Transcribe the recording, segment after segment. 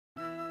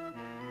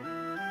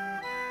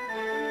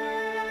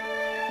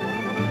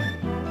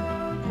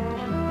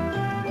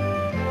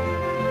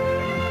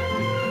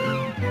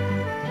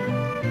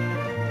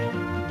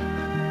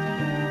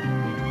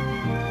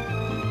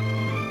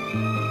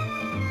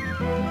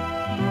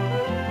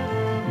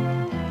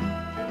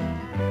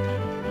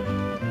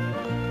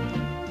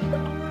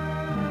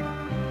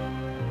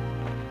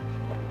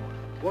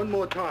one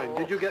more time.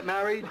 Did you get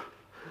married?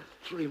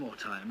 3 more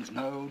times.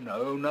 No,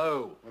 no,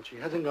 no. Well, she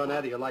hasn't gone out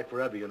of your life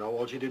forever, you know.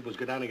 All she did was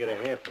go down and get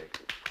her hair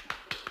fixed.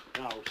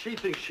 Now, she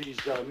thinks she's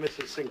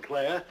Mrs.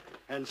 Sinclair,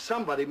 and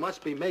somebody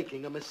must be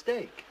making a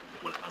mistake.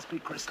 Well, it must be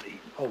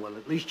Christy. Oh, well,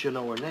 at least you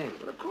know her name.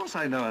 Well, of course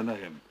I know her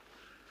name.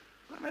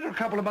 I met her a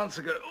couple of months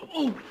ago.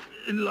 Oh,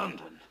 in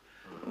London.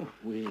 Oh,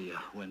 we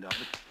went out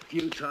a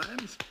few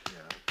times. Yeah.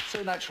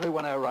 So naturally,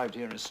 when I arrived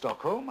here in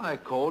Stockholm, I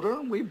called her,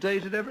 and we've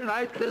dated every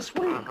night this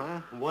week.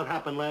 Uh-huh. What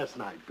happened last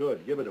night?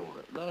 Good. Give it to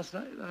her. Last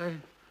night,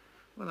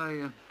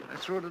 I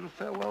threw a little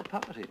farewell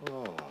party.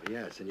 Oh,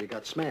 yes, and you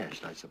got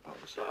smashed, I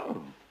suppose.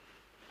 Oh,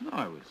 no,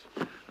 I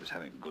was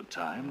having a good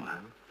time. I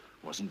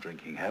wasn't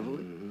drinking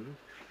heavily. Mm-hmm.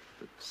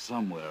 But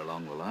somewhere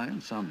along the line,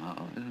 somehow,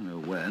 I don't know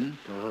when,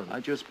 I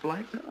just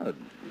blacked out.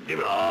 Give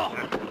it all.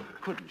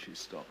 Couldn't she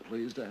stop,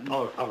 please, Dan?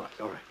 Oh, all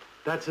right.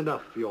 That's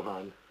enough,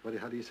 Johan.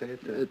 How do you say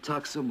it?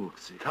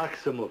 Taxamuxi.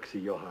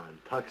 Taxamuxi, Johan.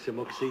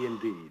 Taxamuxi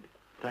indeed.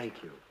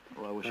 Thank you.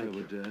 Well, I wish I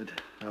were dead.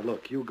 Now,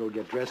 look, you go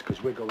get dressed,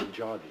 because we're going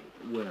jogging.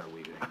 Where are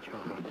we going to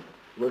jog?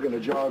 We're going to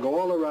jog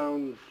all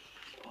around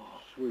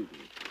Sweden.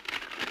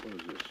 What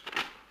is this?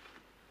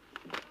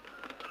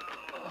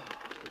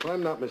 If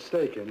I'm not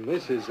mistaken,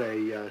 this is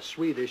a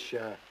Swedish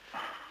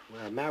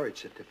marriage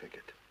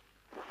certificate.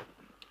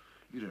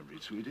 You don't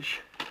read Swedish?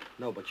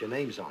 No, but your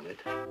name's on it.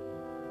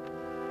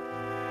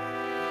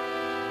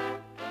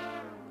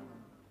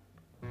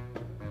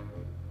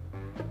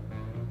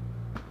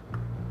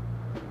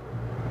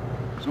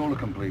 It's all a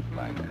complete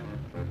blank.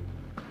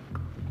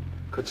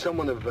 Could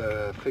someone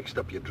have fixed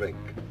up your drink,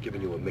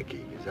 given you a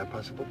Mickey? Is that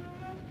possible?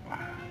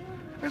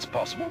 It's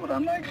possible, but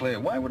unlikely.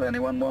 Why would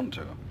anyone want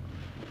to?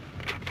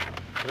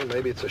 Well,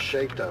 maybe it's a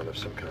shakedown of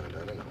some kind.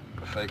 I don't know.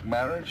 A fake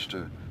marriage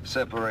to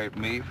separate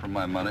me from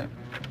my money?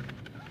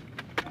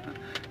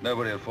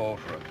 Nobody would fall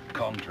for a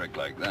contract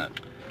like that.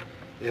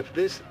 If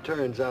this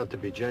turns out to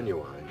be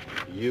genuine,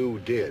 you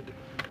did.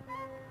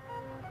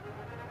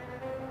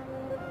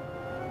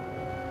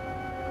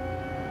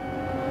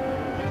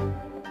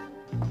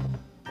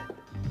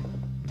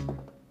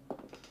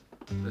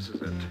 This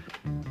is it.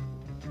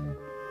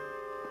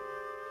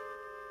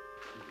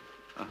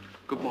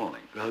 Good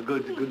morning.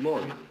 Good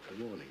morning. Good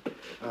morning.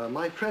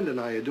 My friend and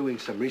I are doing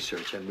some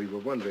research, and we were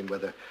wondering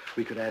whether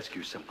we could ask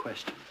you some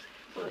questions.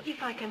 Well,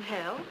 if I can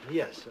help.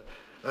 Yes.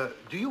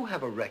 Do you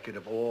have a record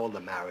of all the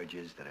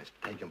marriages that has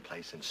taken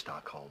place in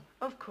Stockholm?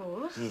 Of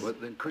course. Well,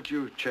 then could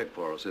you check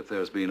for us if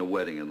there's been a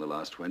wedding in the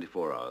last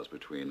 24 hours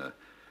between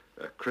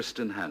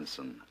Kristen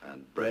Hansen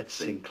and Brett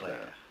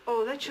Sinclair?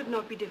 Oh, that should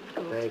not be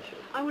difficult. Thank you.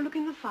 I will look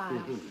in the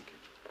files.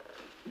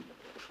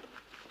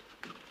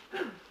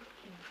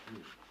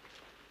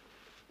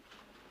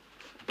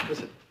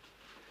 Listen,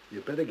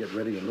 you better get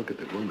ready and look at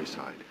the gloomy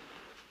side.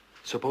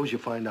 Suppose you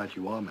find out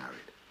you are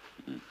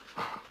married.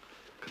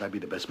 Could I be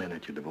the best man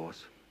at your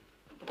divorce?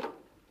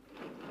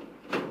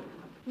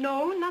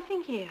 No,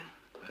 nothing here.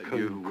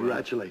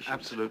 Congratulations.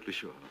 Absolutely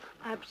sure.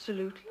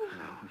 Absolutely.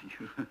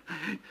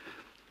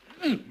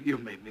 You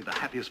made me the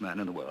happiest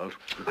man in the world.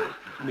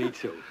 Me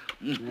too.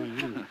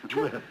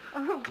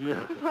 Oh,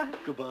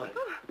 Goodbye.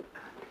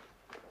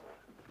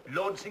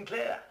 Lord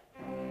Sinclair,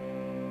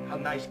 how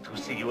nice to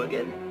see you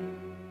again.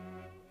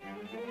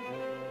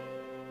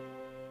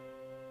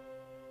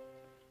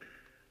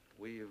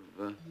 We've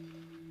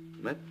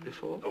met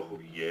before? Oh,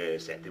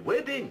 yes, at the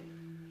wedding.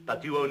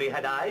 But you only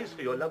had eyes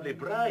for your lovely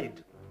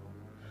bride.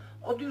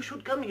 Or you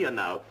should come here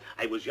now.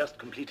 I was just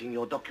completing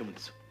your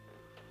documents.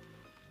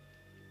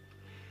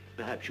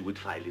 Perhaps you would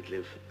file it,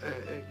 Liv.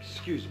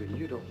 Excuse me,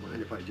 you don't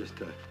mind if I just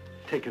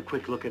take a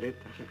quick look at it?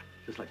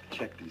 Just like to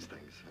check these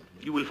things.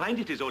 You will find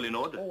it is all in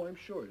order. Oh, I'm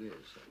sure it is.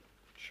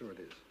 I'm sure it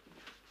is.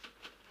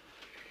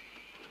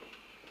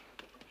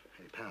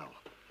 Hey, pal,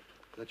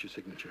 is that your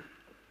signature?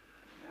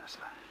 Yes,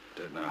 I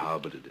don't know how,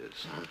 but it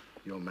is.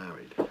 You're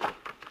married.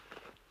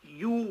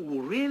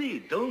 You really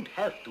don't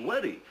have to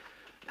worry.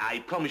 I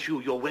promise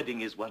you your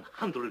wedding is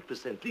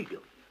 100%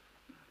 legal.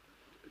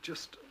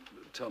 Just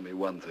tell me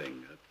one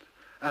thing.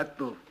 At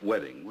the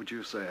wedding, would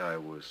you say I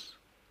was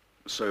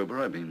sober?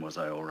 I mean, was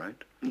I all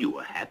right? You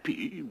were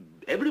happy.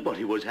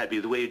 Everybody was happy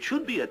the way it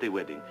should be at a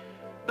wedding.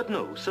 But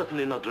no,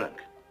 certainly not drunk.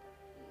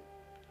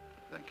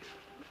 Thank you.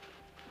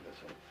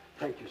 That's all.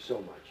 Thank you so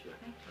much.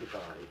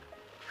 Goodbye.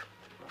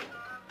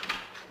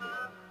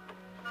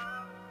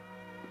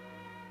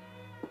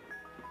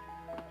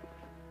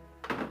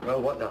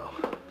 Well, what now?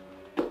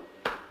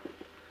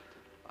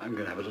 I'm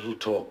going to have a little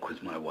talk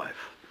with my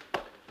wife.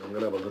 I'm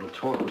going to have a little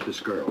talk with this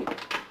girl.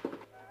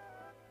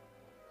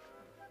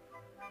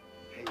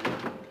 Hey,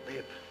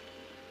 Liv,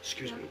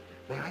 excuse me.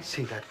 May I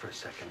see that for a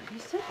second?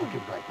 Yes, certainly. I'll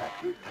give it right back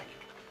to you. Thank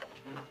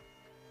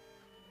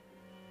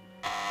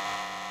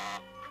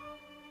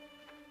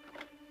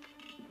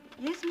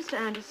you. Yes, Mr.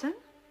 Anderson?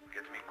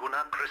 Get me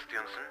Gunnar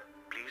Christiansen.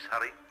 Please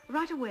hurry.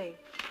 Right away.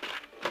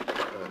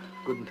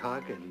 Guten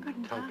Tag and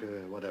Guten Tag,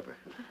 Tag. whatever.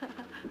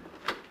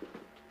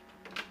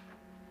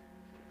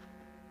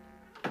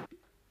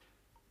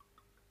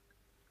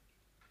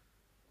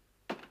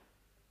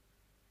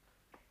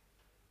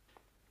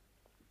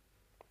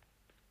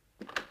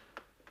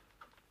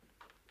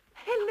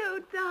 Hello,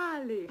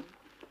 darling.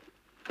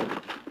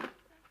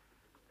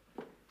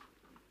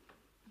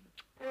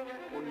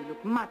 Oh, you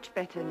look much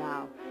better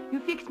now. You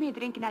fix me a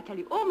drink and I tell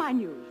you all my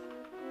news.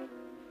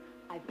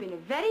 I've been a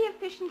very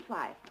efficient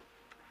wife.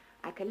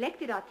 I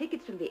collected our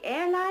tickets from the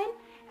airline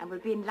and we'll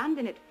be in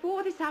London at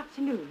 4 this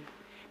afternoon.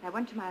 I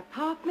went to my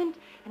apartment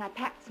and I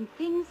packed some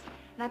things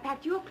and I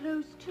packed your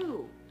clothes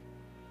too.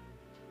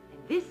 And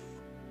this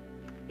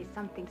is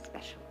something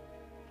special.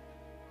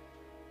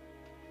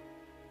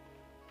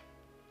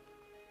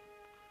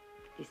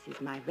 This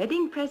is my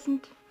wedding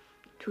present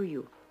to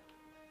you.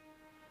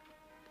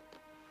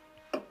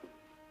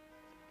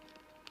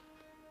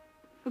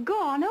 Well, go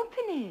on,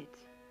 open it.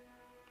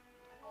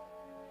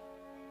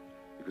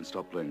 You can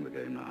stop playing the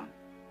game now.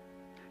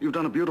 You've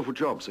done a beautiful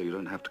job, so you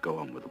don't have to go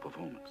on with the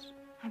performance.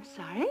 I'm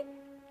sorry?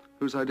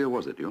 Whose idea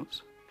was it,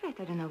 yours? Fred,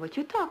 I don't know what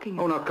you're talking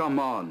Oh, about. now, come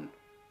on.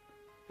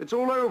 It's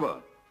all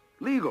over.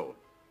 Legal.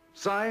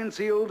 Signed,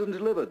 sealed, and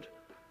delivered.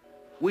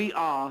 We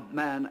are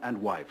man and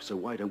wife, so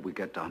why don't we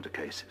get down to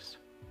cases?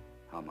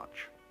 How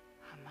much?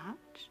 How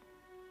much?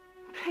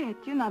 Fred,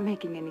 you're not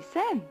making any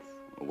sense.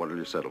 Well, what will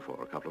you settle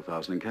for? A couple of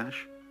thousand in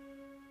cash?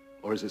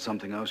 Or is it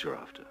something else you're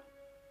after?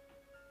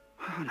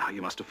 Oh, now,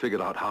 you must have figured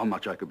out how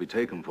much I could be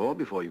taken for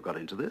before you got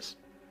into this.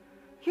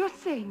 You're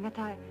saying that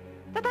I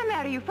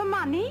marry you for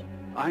money?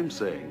 I'm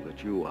saying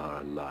that you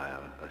are a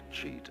liar, a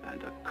cheat,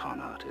 and a con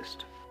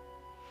artist.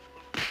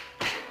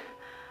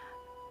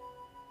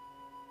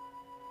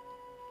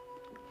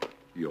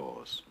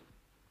 Yours.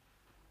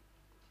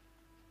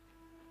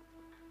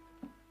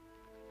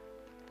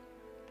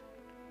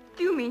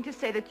 Do you mean to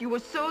say that you were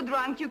so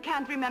drunk you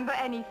can't remember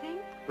anything?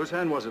 Whose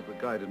hand was it that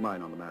guided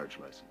mine on the marriage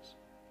license?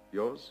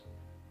 Yours?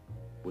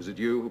 Was it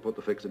you who put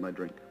the fix in my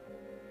drink?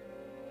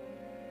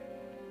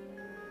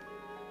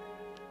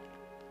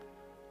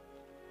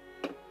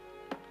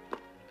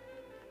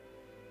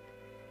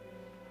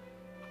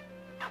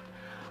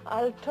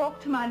 I'll talk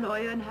to my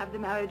lawyer and have the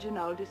marriage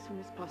annulled as soon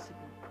as possible.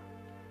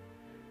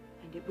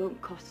 And it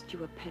won't cost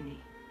you a penny.